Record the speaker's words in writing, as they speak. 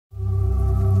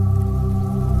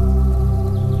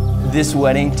This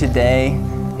wedding today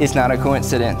is not a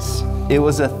coincidence. It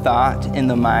was a thought in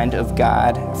the mind of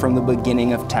God from the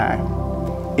beginning of time.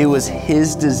 It was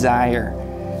His desire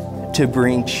to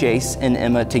bring Chase and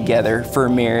Emma together for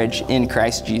marriage in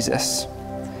Christ Jesus.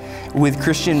 With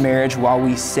Christian marriage, while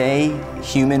we say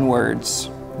human words,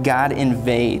 God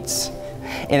invades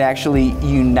and actually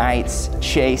unites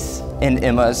Chase and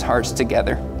Emma's hearts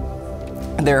together.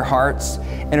 Their hearts,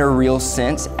 in a real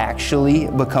sense, actually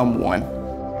become one.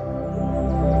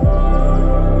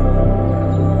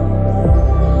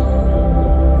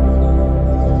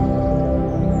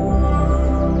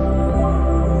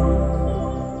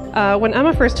 When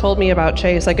Emma first told me about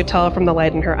Chase, I could tell from the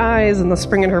light in her eyes and the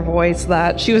spring in her voice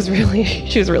that she was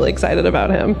really excited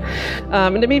about him.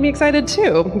 And it made me excited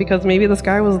too, because maybe this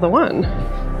guy was the one.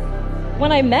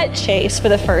 When I met Chase for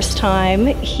the first time,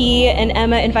 he and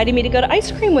Emma invited me to go to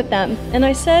ice cream with them. And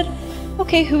I said,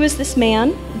 okay, who is this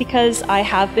man? Because I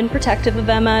have been protective of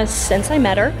Emma since I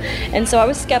met her. And so I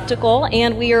was skeptical,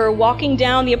 and we were walking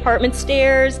down the apartment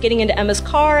stairs, getting into Emma's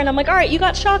car, and I'm like, all right, you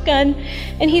got shotgun.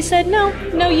 And he said, no,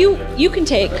 you can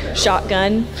take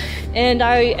shotgun. And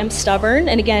I am stubborn,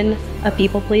 and again, a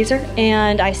people pleaser.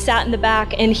 And I sat in the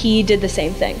back, and he did the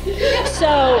same thing.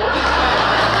 So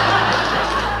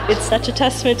it's such a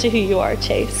testament to who you are,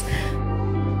 Chase.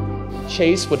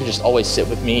 Chase would just always sit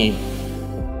with me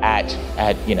at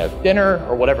dinner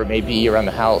or whatever it may be around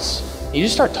the house. You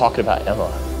just start talking about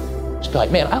Emma. Just be like,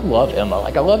 man, I love Emma.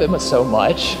 Like, I love Emma so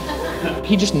much.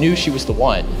 He just knew she was the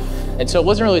one. And so it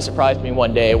wasn't really a surprise to me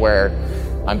one day where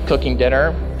I'm cooking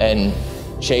dinner and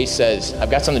Chase says, I've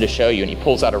got something to show you, and he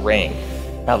pulls out a ring.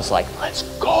 And I was like, let's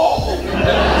go.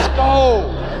 Let's go.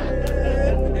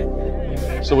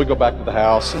 So we go back to the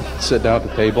house and sit down at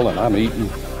the table, and I'm eating,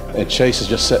 and Chase is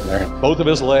just sitting there. Both of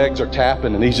his legs are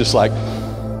tapping, and he's just like,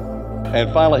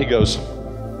 and finally he goes,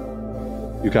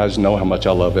 you guys know how much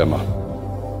I love Emma.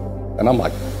 And I'm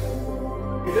like,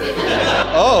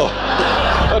 oh,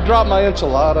 I dropped my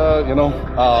enchilada,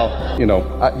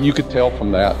 you could tell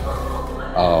from that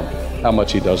how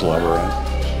much he does love her.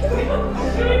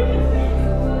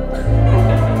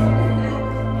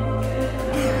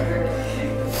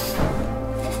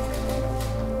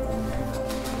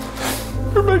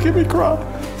 You're making me cry.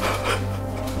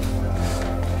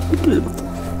 You're beautiful.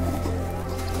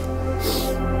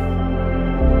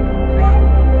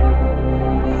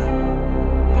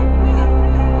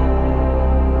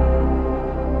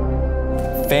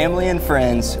 Family and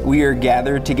friends, we are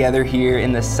gathered together here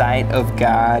in the sight of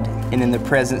God and in the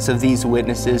presence of these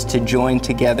witnesses to join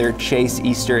together Chase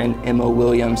Easter and Emma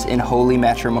Williams in holy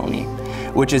matrimony,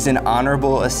 which is an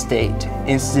honorable estate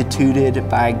instituted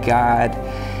by God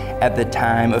at the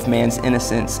time of man's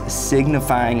innocence,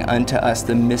 signifying unto us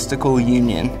the mystical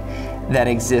union that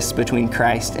exists between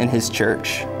Christ and His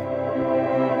church.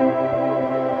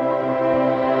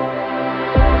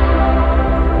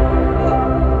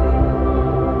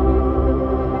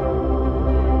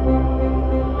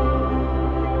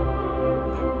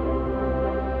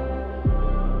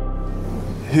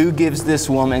 Who gives this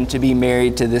woman to be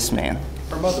married to this man?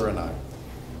 Her mother and I.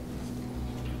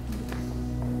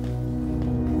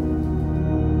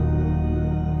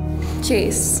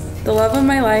 Chase, the love of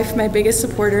my life, my biggest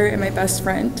supporter, and my best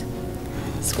friend.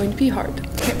 It's going to be hard.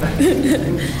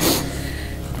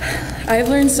 I've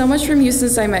learned so much from you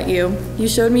since I met you. You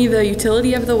showed me the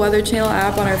utility of the Weather Channel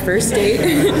app on our first date.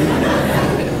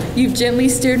 You've gently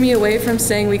steered me away from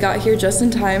saying we got here just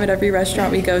in time at every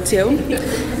restaurant we go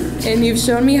to. And you've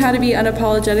shown me how to be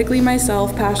unapologetically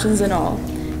myself, passions and all.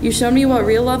 You've shown me what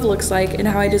real love looks like and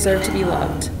how I deserve to be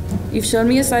loved. You've shown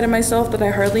me a side of myself that I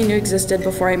hardly knew existed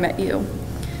before I met you.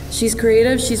 She's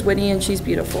creative, she's witty, and she's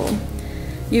beautiful.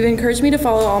 You've encouraged me to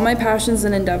follow all my passions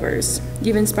and endeavors.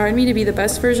 You've inspired me to be the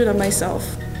best version of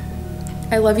myself.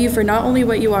 I love you for not only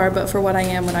what you are, but for what I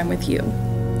am when I'm with you.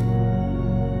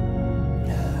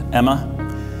 Emma,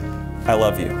 I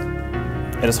love you.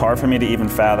 It is hard for me to even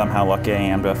fathom how lucky I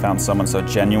am to have found someone so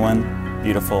genuine,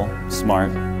 beautiful, smart,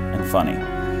 and funny.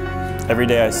 Every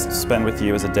day I spend with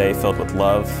you is a day filled with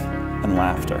love and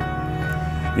laughter.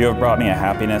 You have brought me a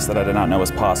happiness that I did not know was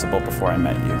possible before I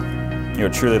met you. You are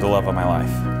truly the love of my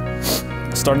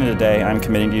life. Starting today, I am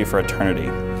committing to you for eternity,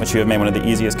 which you have made one of the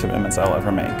easiest commitments I'll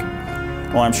ever make.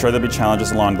 While I'm sure there'll be challenges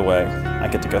along the way, I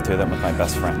get to go through them with my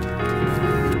best friend.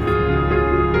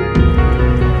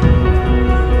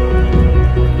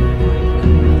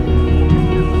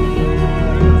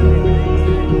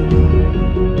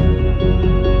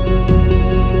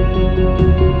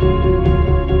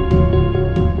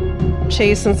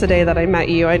 Chase, since the day that I met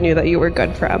you, I knew that you were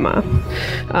good for Emma.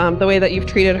 The way that you've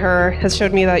treated her has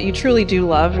showed me that you truly do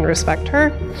love and respect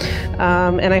her.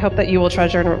 And I hope that you will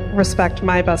treasure and respect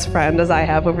my best friend as I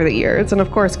have over the years, and of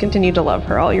course continue to love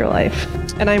her all your life.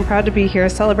 And I'm proud to be here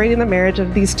celebrating the marriage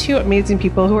of these two amazing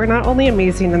people who are not only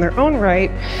amazing in their own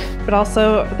right, but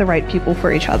also the right people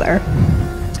for each other.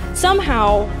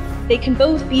 Somehow, they can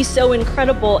both be so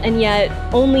incredible and yet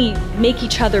only make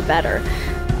each other better.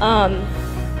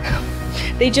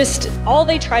 All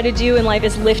they try to do in life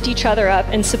is lift each other up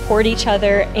and support each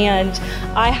other, and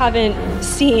I haven't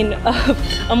seen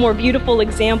a more beautiful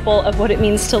example of what it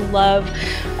means to love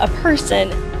a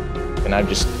person. And I'm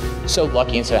just so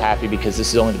lucky and so happy because this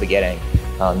is only the beginning.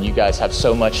 You guys have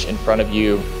so much in front of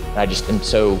you, and I just am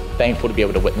so thankful to be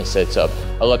able to witness it. So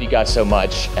I love you guys so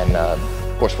much, and of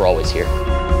course we're always here.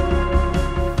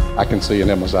 I can see in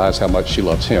Emma's eyes how much she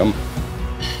loves him.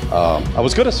 I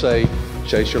was going to say,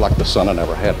 Chase, you're like the son I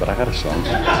never had, but I had a son.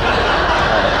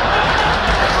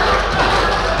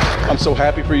 I'm so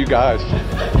happy for you guys.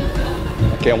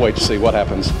 I can't wait to see what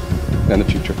happens in the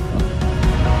future.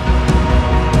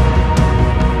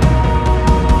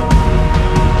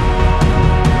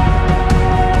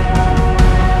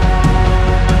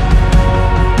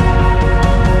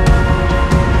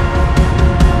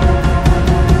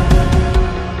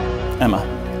 Emma,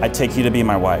 I take you to be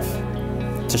my wife,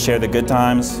 to share the good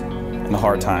times and the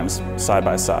hard times side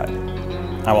by side.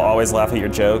 I will always laugh at your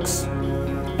jokes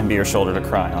and be your shoulder to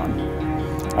cry on.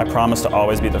 I promise to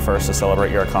always be the first to celebrate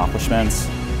your accomplishments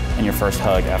and your first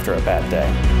hug after a bad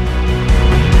day.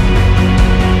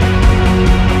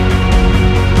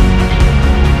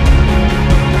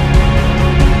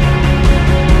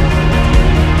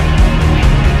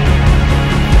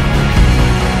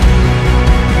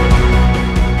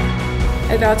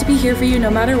 I vow to be here for you no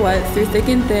matter what, through thick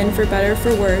and thin, for better,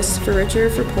 for worse, for richer,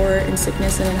 for poor, in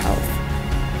sickness and in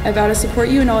health. I vow to support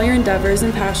you in all your endeavors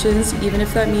and passions, even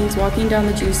if that means walking down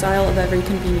the juice aisle of every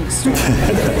convenience store.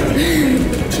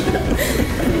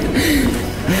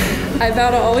 I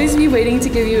vow to always be waiting to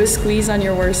give you a squeeze on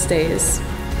your worst days.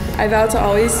 I vow to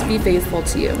always be faithful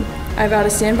to you. I vow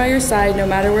to stand by your side no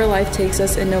matter where life takes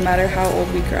us and no matter how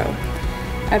old we grow.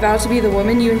 I vow to be the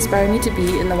woman you inspire me to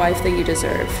be and the wife that you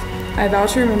deserve. I vow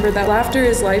to remember that laughter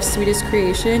is life's sweetest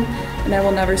creation, and I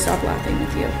will never stop laughing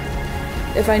with you.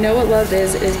 If I know what love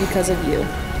is, it is because of you.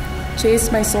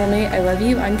 Chase, my soulmate, I love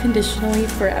you unconditionally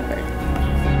forever.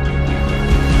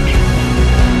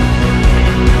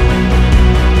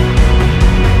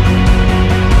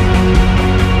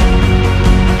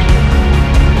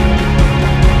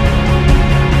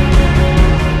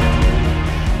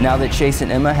 Now that Chase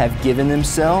and Emma have given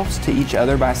themselves to each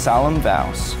other by solemn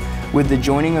vows, with the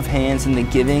joining of hands and the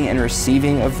giving and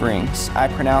receiving of rings, I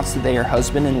pronounce that they are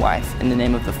husband and wife in the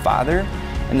name of the Father,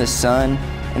 and the Son,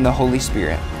 and the Holy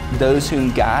Spirit. Those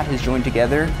whom God has joined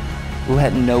together,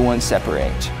 let no one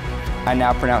separate. I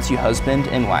now pronounce you husband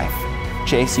and wife.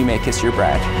 Chase, you may kiss your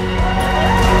bride.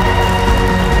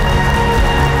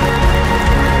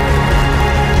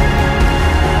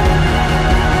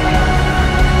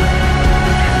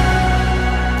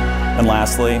 And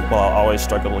lastly, while I'll always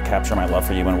struggle to capture my love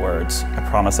for you in words, I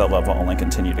promise that love will only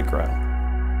continue to grow.